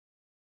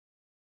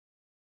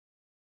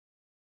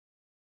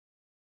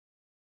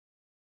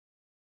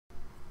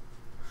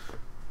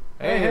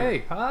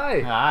Hey,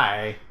 hi.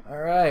 Hi.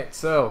 Alright,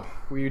 so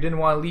we didn't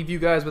want to leave you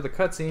guys with a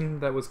cutscene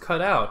that was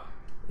cut out.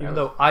 Even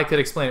though I could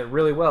explain it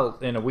really well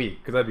in a week,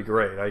 because that'd be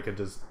great. I could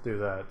just do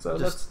that. So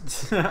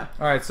let's.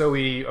 Alright, so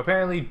we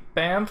apparently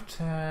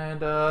bamfed and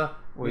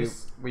we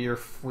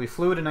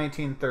flew to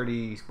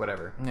 1930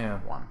 whatever. Yeah.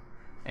 One.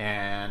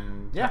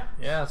 And yeah.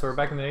 Yeah, so we're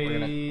back in the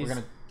 80s. We're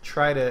gonna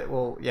try to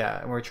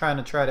we're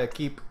trying to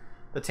keep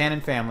the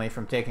Tannen family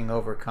from taking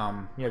over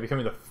Yeah,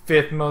 becoming the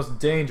 5th most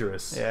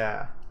dangerous.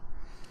 Yeah.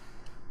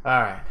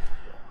 Alright.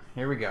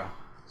 Here we go.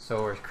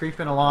 So we're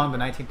creeping along the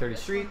 1930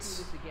 streets.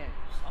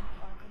 Sometime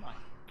tonight,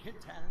 Kid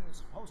Tannen is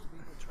supposed to be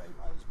betrayed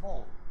by his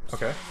mole.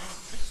 Okay.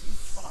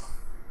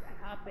 That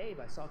hot babe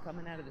I saw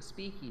coming out of the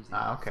speakeasy.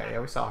 Ah, okay, yeah,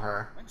 we saw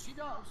her. When she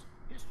does,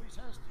 history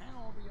says Tannen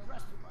will be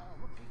arrested by a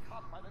rookie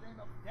cop by the name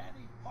of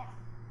Danny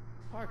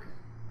Parker.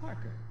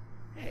 Parker.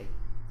 Hey,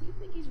 do you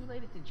think he's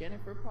related to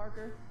Jennifer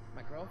Parker,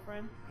 my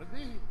girlfriend? Could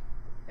be.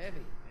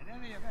 Heavy. In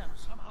any event,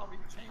 somehow we've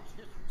changed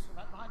history so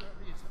that neither of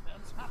these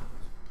events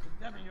happens,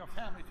 condemning your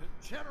family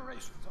to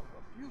generations of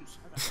abuse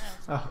at the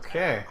hands of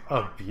Okay.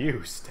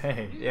 Abuse,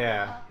 dang.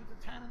 Yeah. Back into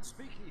Tannen's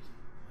speakeasy,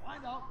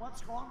 find out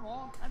what's gone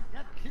wrong, and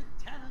get Kid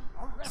Tannen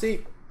arrested.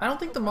 See, I don't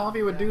think the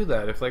Mafia would do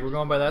that if like we're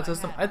going by that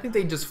system. I think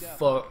they'd just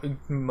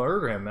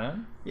murder him,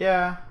 man.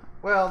 Yeah.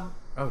 Well,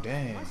 Oh,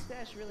 dang.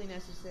 Mustache really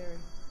necessary?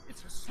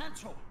 It's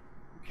essential.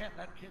 You can't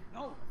let Kid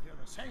know that you're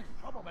the same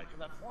troublemaker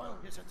that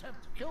foiled his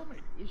attempt to kill me.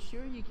 You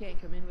sure you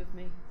can't come in with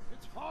me?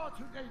 It's far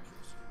too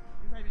dangerous.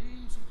 You may be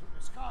easy to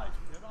disguise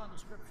with your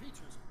nondescript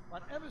features,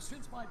 but ever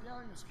since my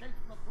daring escape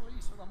from the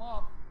police and the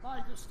mob, my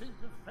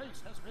distinctive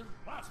face has been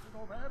plastered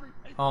over every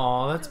paper.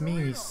 Oh, that's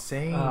mean. He's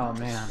saying. oh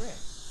man.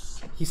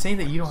 He's saying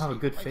that you don't have a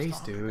good face,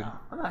 dude.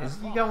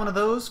 You got one of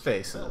those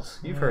faces.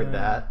 You've heard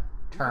that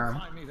You can term.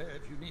 find me there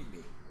if you need me.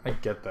 I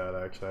get that,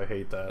 actually. I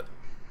hate that.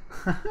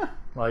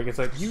 Like, it's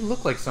like, you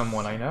look like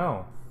someone I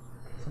know.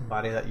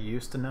 Somebody that you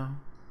used to know.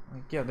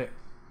 Like, yeah, they...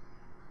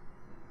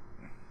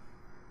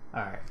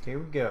 Alright, here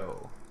we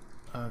go.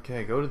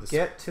 Okay, go to the...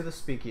 Get to the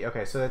speakeasy.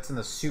 Okay, so that's in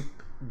the soup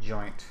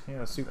joint.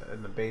 Yeah, soup...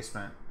 In the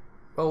basement.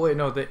 Oh, wait,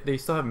 no, they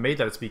still haven't made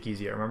that at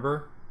Speakeasy yet,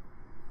 remember?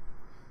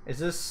 Is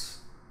this...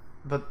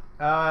 But,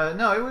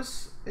 no,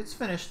 it's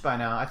finished by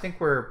now. I think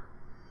we're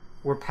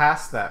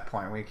past that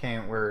point.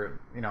 We're,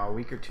 you know, a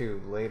week or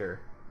two later.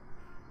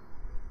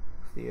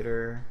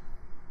 Theater.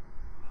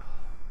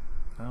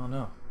 I don't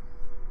know.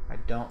 I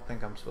don't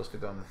think I'm supposed to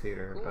go in the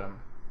theater, but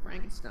I'm...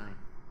 Frankenstein.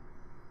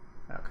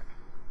 Okay.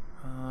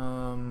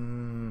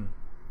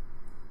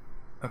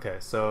 Okay,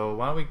 so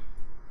why don't we...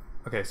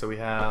 Okay, so we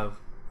have,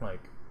 like,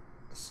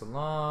 the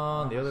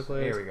salon, the other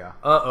place. Here we go.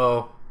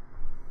 Uh-oh.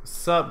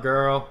 What's up,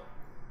 girl?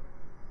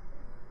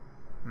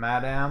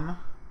 Madame.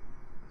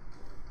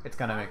 It's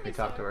gonna make me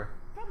talk to her.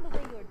 From the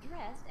way you're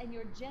dressed and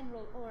your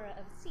general aura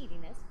of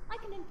seediness, I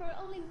can infer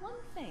only one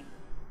thing.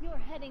 You're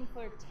heading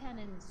for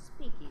Tannen's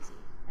speakeasy.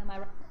 Am I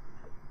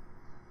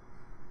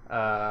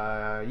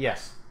right?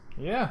 Yes.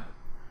 Yeah.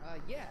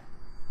 Yeah.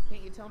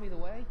 Can't you tell me the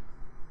way?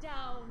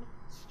 Down,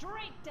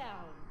 straight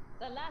down.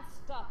 The last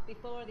stop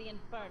before the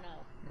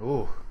Inferno.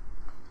 Ooh.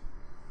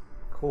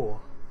 Cool.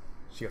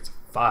 She got some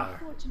fire.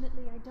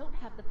 Unfortunately, I don't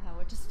have the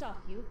power to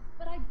stop you,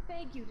 but I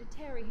beg you to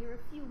tarry here a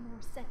few more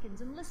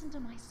seconds and listen to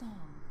my song.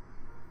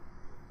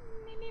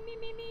 Me, me, me,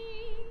 me,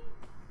 me.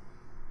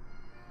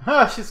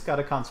 Ah, she's got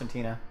a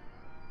concertina.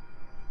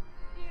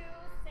 You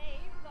say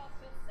you've lost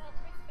your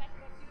self-respect,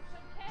 but you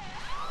should care.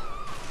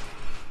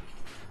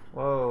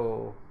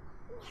 Whoa.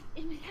 What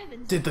in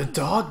heaven's Did the name?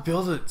 dog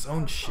build its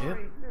own ship?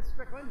 Sorry, Miss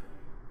Strickland.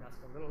 Just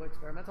a little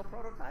experimental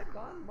prototype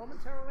gone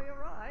momentarily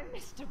awry.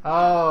 Mr.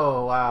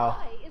 Oh, wow.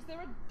 Why is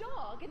there a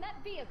dog in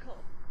that vehicle?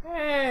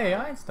 Hey,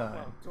 Einstein.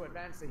 Well, to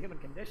advance the human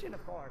condition,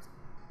 of course.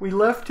 We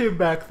left him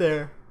back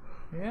there.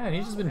 Yeah, and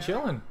he's just been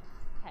chilling.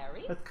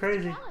 Harry? That's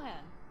crazy. Mr.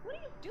 Callahan, what are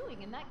you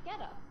doing in that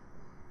getup?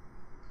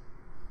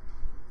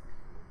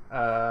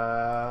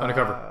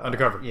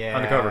 Undercover. Yeah,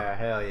 Undercover.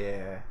 hell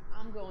yeah.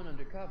 I'm going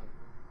undercover.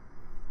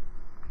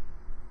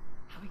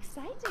 How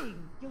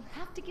exciting! You'll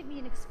have to give me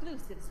an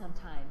exclusive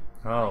sometime.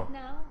 Oh. Right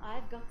now,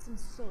 I've got some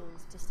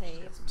souls to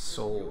save. Some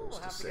souls You'll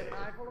to have to get save. an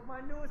eyeful of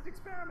my newest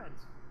experiment.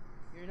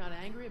 You're not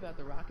angry about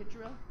the rocket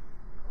drill?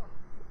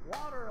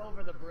 Water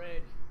over the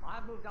bridge.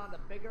 I've moved on to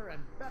bigger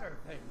and better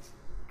things.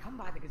 Come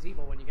by the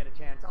gazebo when you get a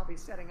chance. I'll be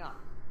setting up.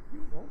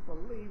 You won't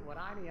believe what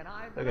Einie and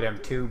I... Look at them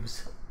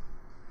tubes.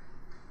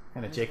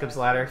 And a Jacob's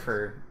ladder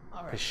for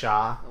Alright.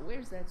 Pshaw. Well,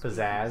 where's that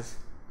Pizzazz.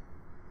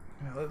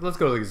 Yeah, let's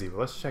go to the gazebo.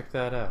 Let's check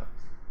that out.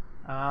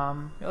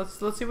 You Yeah,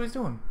 let's see what he's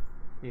doing.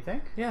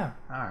 think? Yeah.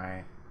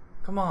 Alright.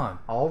 Come on.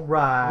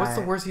 Alright. What's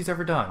the worst he's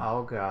ever done?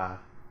 Oh, God.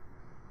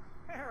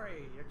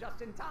 Harry, you're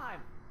just in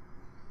time.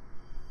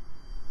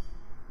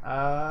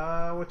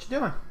 What you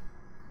doing?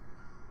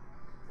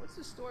 What's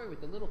the story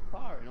with the little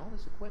car and all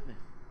this equipment?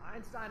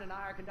 Einstein and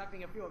I are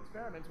conducting a few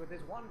experiments with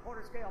this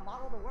 1/4 scale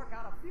model to work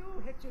out a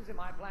few hitches in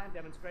my planned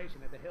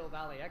demonstration at the Hill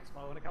Valley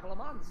Expo in a couple of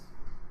months.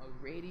 A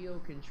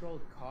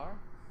radio-controlled car?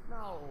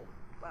 No.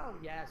 Well,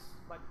 yes,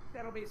 but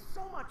there'll be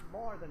so much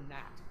more than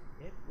that.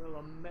 It will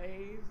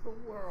amaze the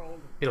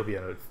world. It'll be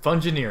a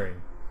fungineering.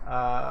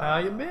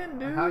 How you been,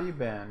 dude? How you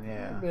been?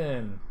 Yeah. How you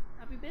been?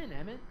 How have you been,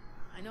 Emmett?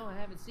 I know I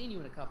haven't seen you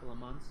in a couple of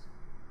months.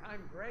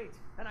 I'm great,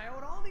 and I owe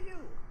it all to you.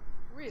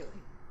 Really?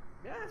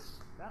 Yes,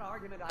 that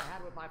argument I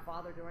had with my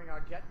father during our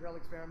jet drill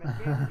experiment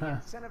gave me the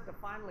incentive to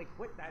finally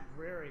quit that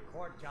dreary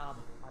court job.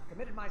 I've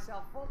committed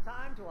myself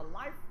full-time to a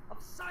life of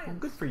science. Well,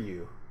 good for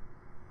you.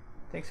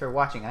 Thanks for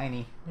watching,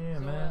 Einie. Yeah,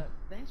 So, man.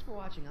 thanks for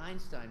watching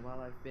Einstein while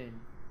I've been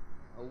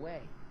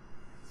away.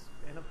 It's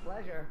been a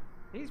pleasure.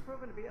 He's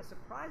proven to be a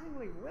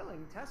surprisingly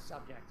willing test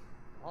subject.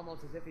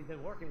 Almost as if he's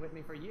been working with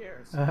me for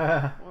years.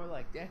 More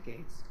like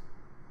decades.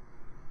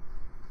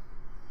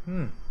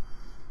 Hmm.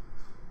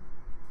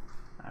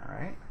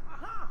 Alright.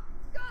 Aha!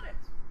 Got it!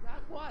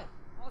 Got what?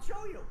 I'll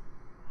show you.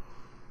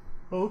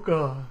 Oh,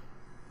 God.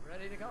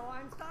 Ready to go,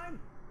 Einstein?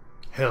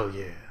 Hell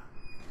yeah.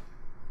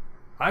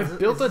 I've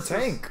built a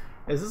tank.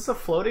 Is this a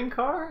floating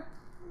car?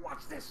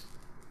 Watch this.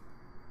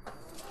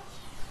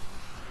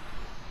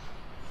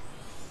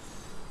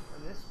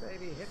 When this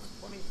baby hits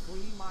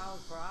 23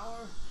 miles per hour,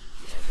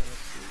 you're gonna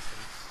see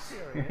some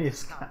He's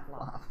serious got top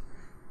flop. off.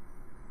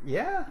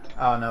 Yeah?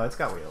 Oh no, it's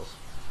got wheels.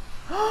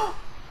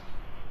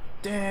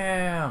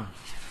 Damn.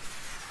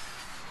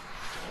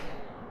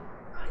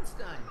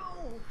 Einstein!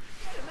 Oh,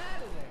 get him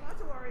out of there. Not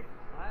to worry.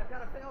 I've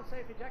got a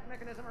fail-safe eject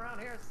mechanism around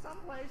here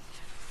someplace.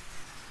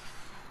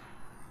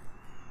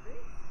 See?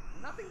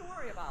 Nothing to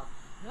worry about.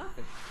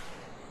 Nothing.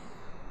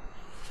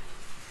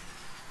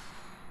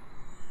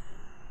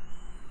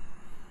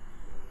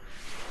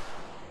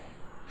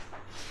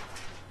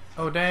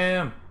 Oh,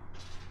 damn.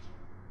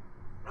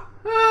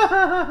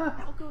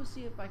 I'll go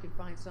see if I can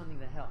find something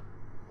to help.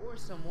 Or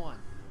someone.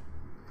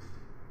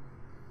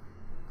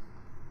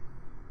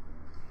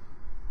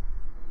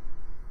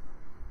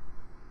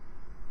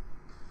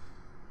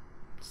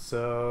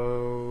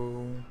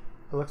 So...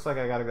 It looks like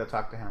I gotta go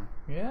talk to him.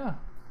 Yeah.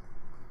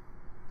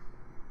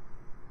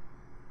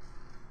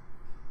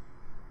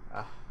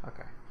 Ah,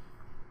 okay.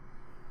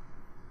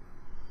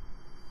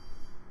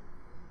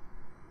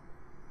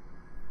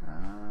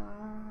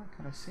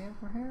 Can I see him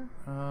from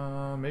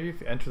here? Maybe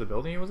if you enter the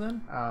building he was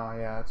in? Oh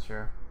yeah, that's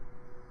true.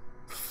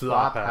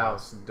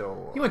 Flophouse.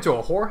 door. He went to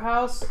a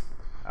whorehouse?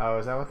 Oh,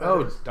 is that what that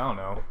Oh, is? I don't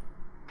know.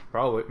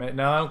 Probably.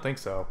 No, I don't think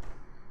so.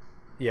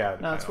 Yeah.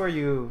 No, it's where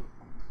you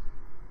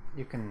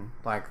can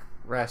like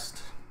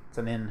rest. It's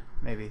an inn,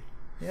 maybe.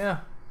 Yeah.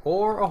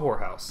 Or a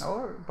whorehouse.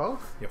 Or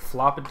both. You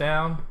flop it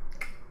down.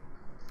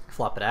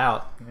 Flop it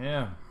out.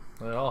 Yeah.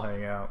 Let it all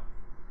hang out.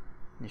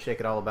 You shake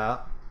it all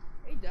about.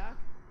 Hey, Doc.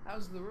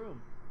 How's the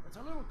room? It's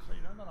a little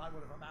cleaner than I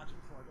would have imagined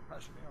for a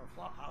depression near a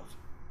flop house.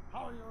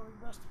 How are your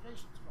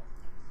investigations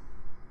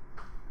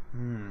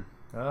going?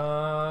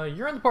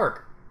 You're in the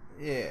park.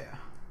 Yeah.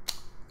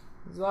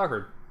 This is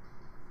awkward.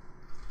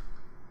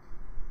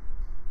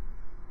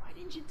 Why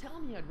didn't you tell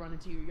me I'd run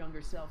into your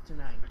younger self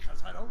tonight?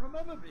 Because I don't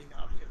remember being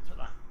out here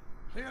tonight.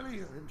 Clearly,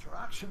 your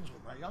interactions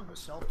with my younger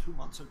self 2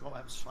 months ago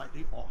have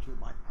slightly altered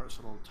my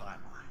personal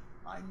timeline.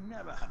 I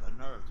never had the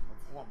nerve to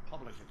perform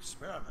public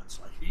experiments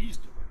like he's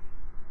doing.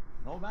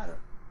 No matter.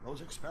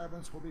 Those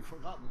experiments will be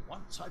forgotten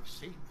once I've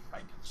seen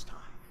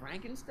Frankenstein.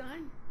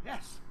 Frankenstein?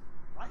 Yes.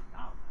 Right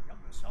now, my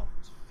younger self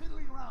is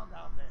fiddling around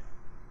down there.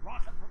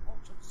 Rocket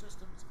propulsion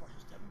systems for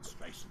his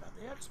demonstration at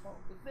the expo.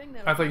 The thing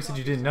that I thought you said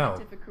you didn't know.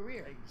 Scientific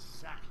career.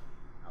 Exactly.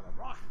 Now, the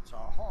rockets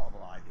are a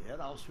horrible idea,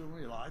 and I'll soon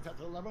realize that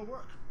they'll never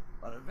work.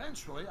 But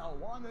eventually, I'll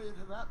wander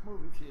into that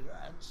movie theater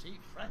and see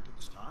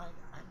Frankenstein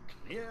and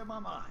clear my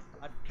mind.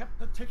 I've kept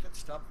the ticket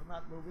stub from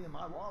that movie in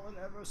my wallet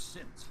ever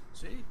since.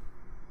 See?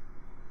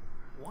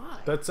 Why?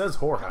 That says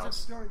Because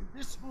it's whorehouse. during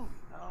this movie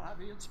that I'll have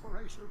the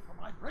inspiration for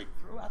my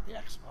breakthrough at the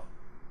expo.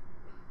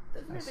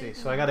 Doesn't I have see.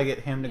 anything So I gotta do get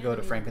with him to go to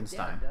animated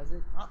Frankenstein. dead, does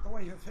it? Not the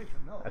way you're thinking,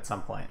 no. At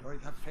some point. During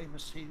that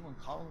famous scene when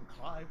Colin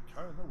Clive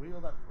turned the wheel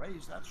that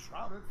raised that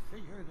shrouded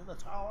figure into the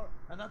tower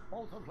and that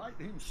bolt of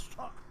lightning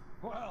struck.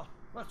 Well,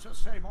 let's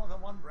just say more than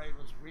one brain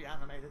was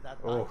reanimated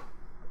that night. Oh.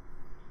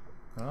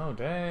 Oh,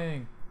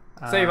 dang.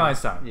 Save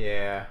Einstein.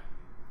 Yeah.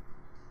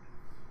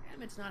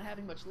 Emmett's not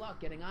having much luck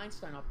getting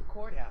Einstein off the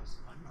courthouse.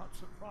 I'm not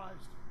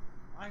surprised.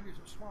 Einstein's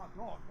a smart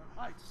dog,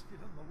 but heights give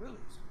him the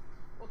willies.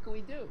 What can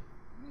we do?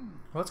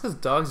 Well, that's because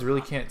dogs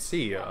really can't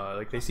see.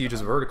 Like, they see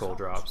just vertical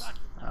drops.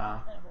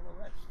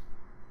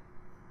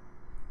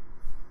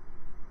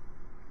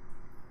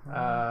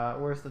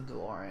 Where's the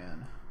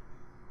DeLorean?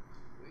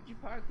 Where'd you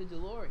park the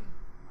DeLorean?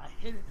 I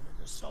hid it in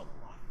a DeSoto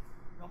lot.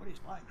 Nobody's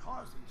buying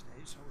cars these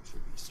days, so it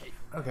should be safe.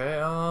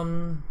 Okay,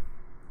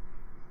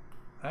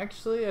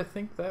 actually, I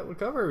think that would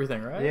cover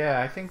everything, right?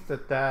 Yeah, I think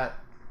that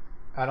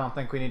I don't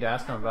think we need to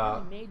ask him I haven't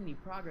about. really made any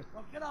progress.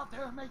 Well, get out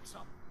there and make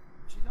some.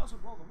 If she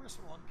doesn't blow the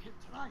whistle on Kid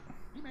tonight,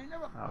 he may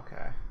never.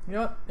 Okay. You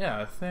know what?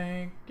 Yeah, I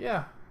think,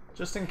 yeah.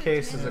 Just in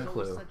Kids case as a manage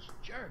always clue. Such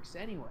jerks,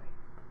 anyway.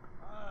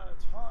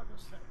 It's hard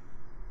to say.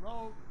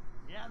 Rogue,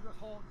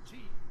 Neanderthal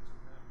genes.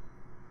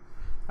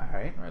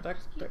 Alright. All right,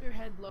 Just keep your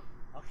head low.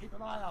 I'll keep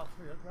an eye out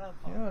for your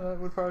grandfather. yeah, that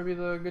would probably be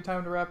the good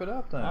time to wrap it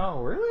up then.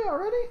 Oh, really?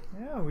 Already?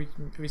 Yeah, we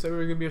said we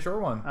were gonna be a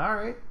short one.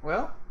 Alright.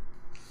 Well,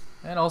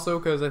 And also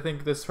because I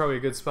think this is probably a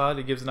good spot.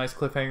 It gives a nice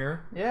cliffhanger.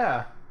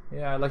 Yeah.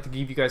 Yeah, I like to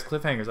give you guys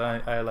cliffhangers.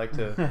 I like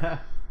to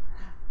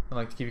I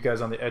like to keep you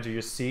guys on the edge of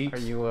your seat. Are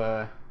you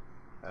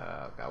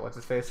God, what's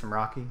his face from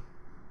Rocky?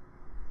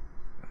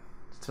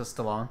 It's just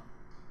Stallone.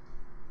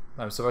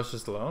 I'm Sylvester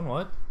Stallone.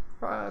 What?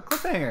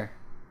 Cliffhanger.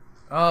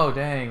 Oh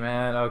dang,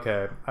 man.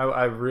 Okay,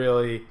 I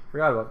really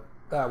forgot about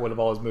that one of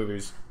all his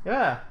movies.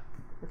 Yeah,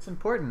 it's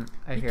important.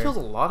 I He hear. kills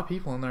a lot of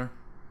people in there.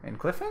 In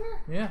Cliffhanger,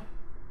 Yeah.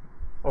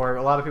 or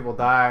a lot of people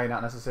die,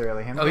 not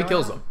necessarily him. Oh, he killing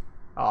kills them? them.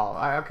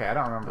 Oh, okay. I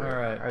don't remember.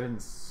 All right. I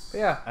didn't. But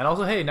yeah, and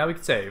also, hey, now we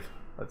can save.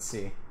 Let's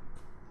see.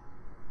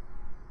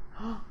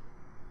 All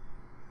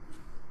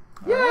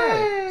Yay!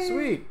 right.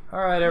 Sweet.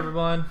 All right,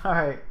 everyone. All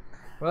right.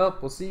 Well,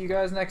 we'll see you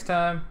guys next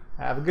time.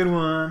 Have a good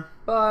one.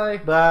 Bye.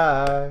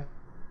 Bye.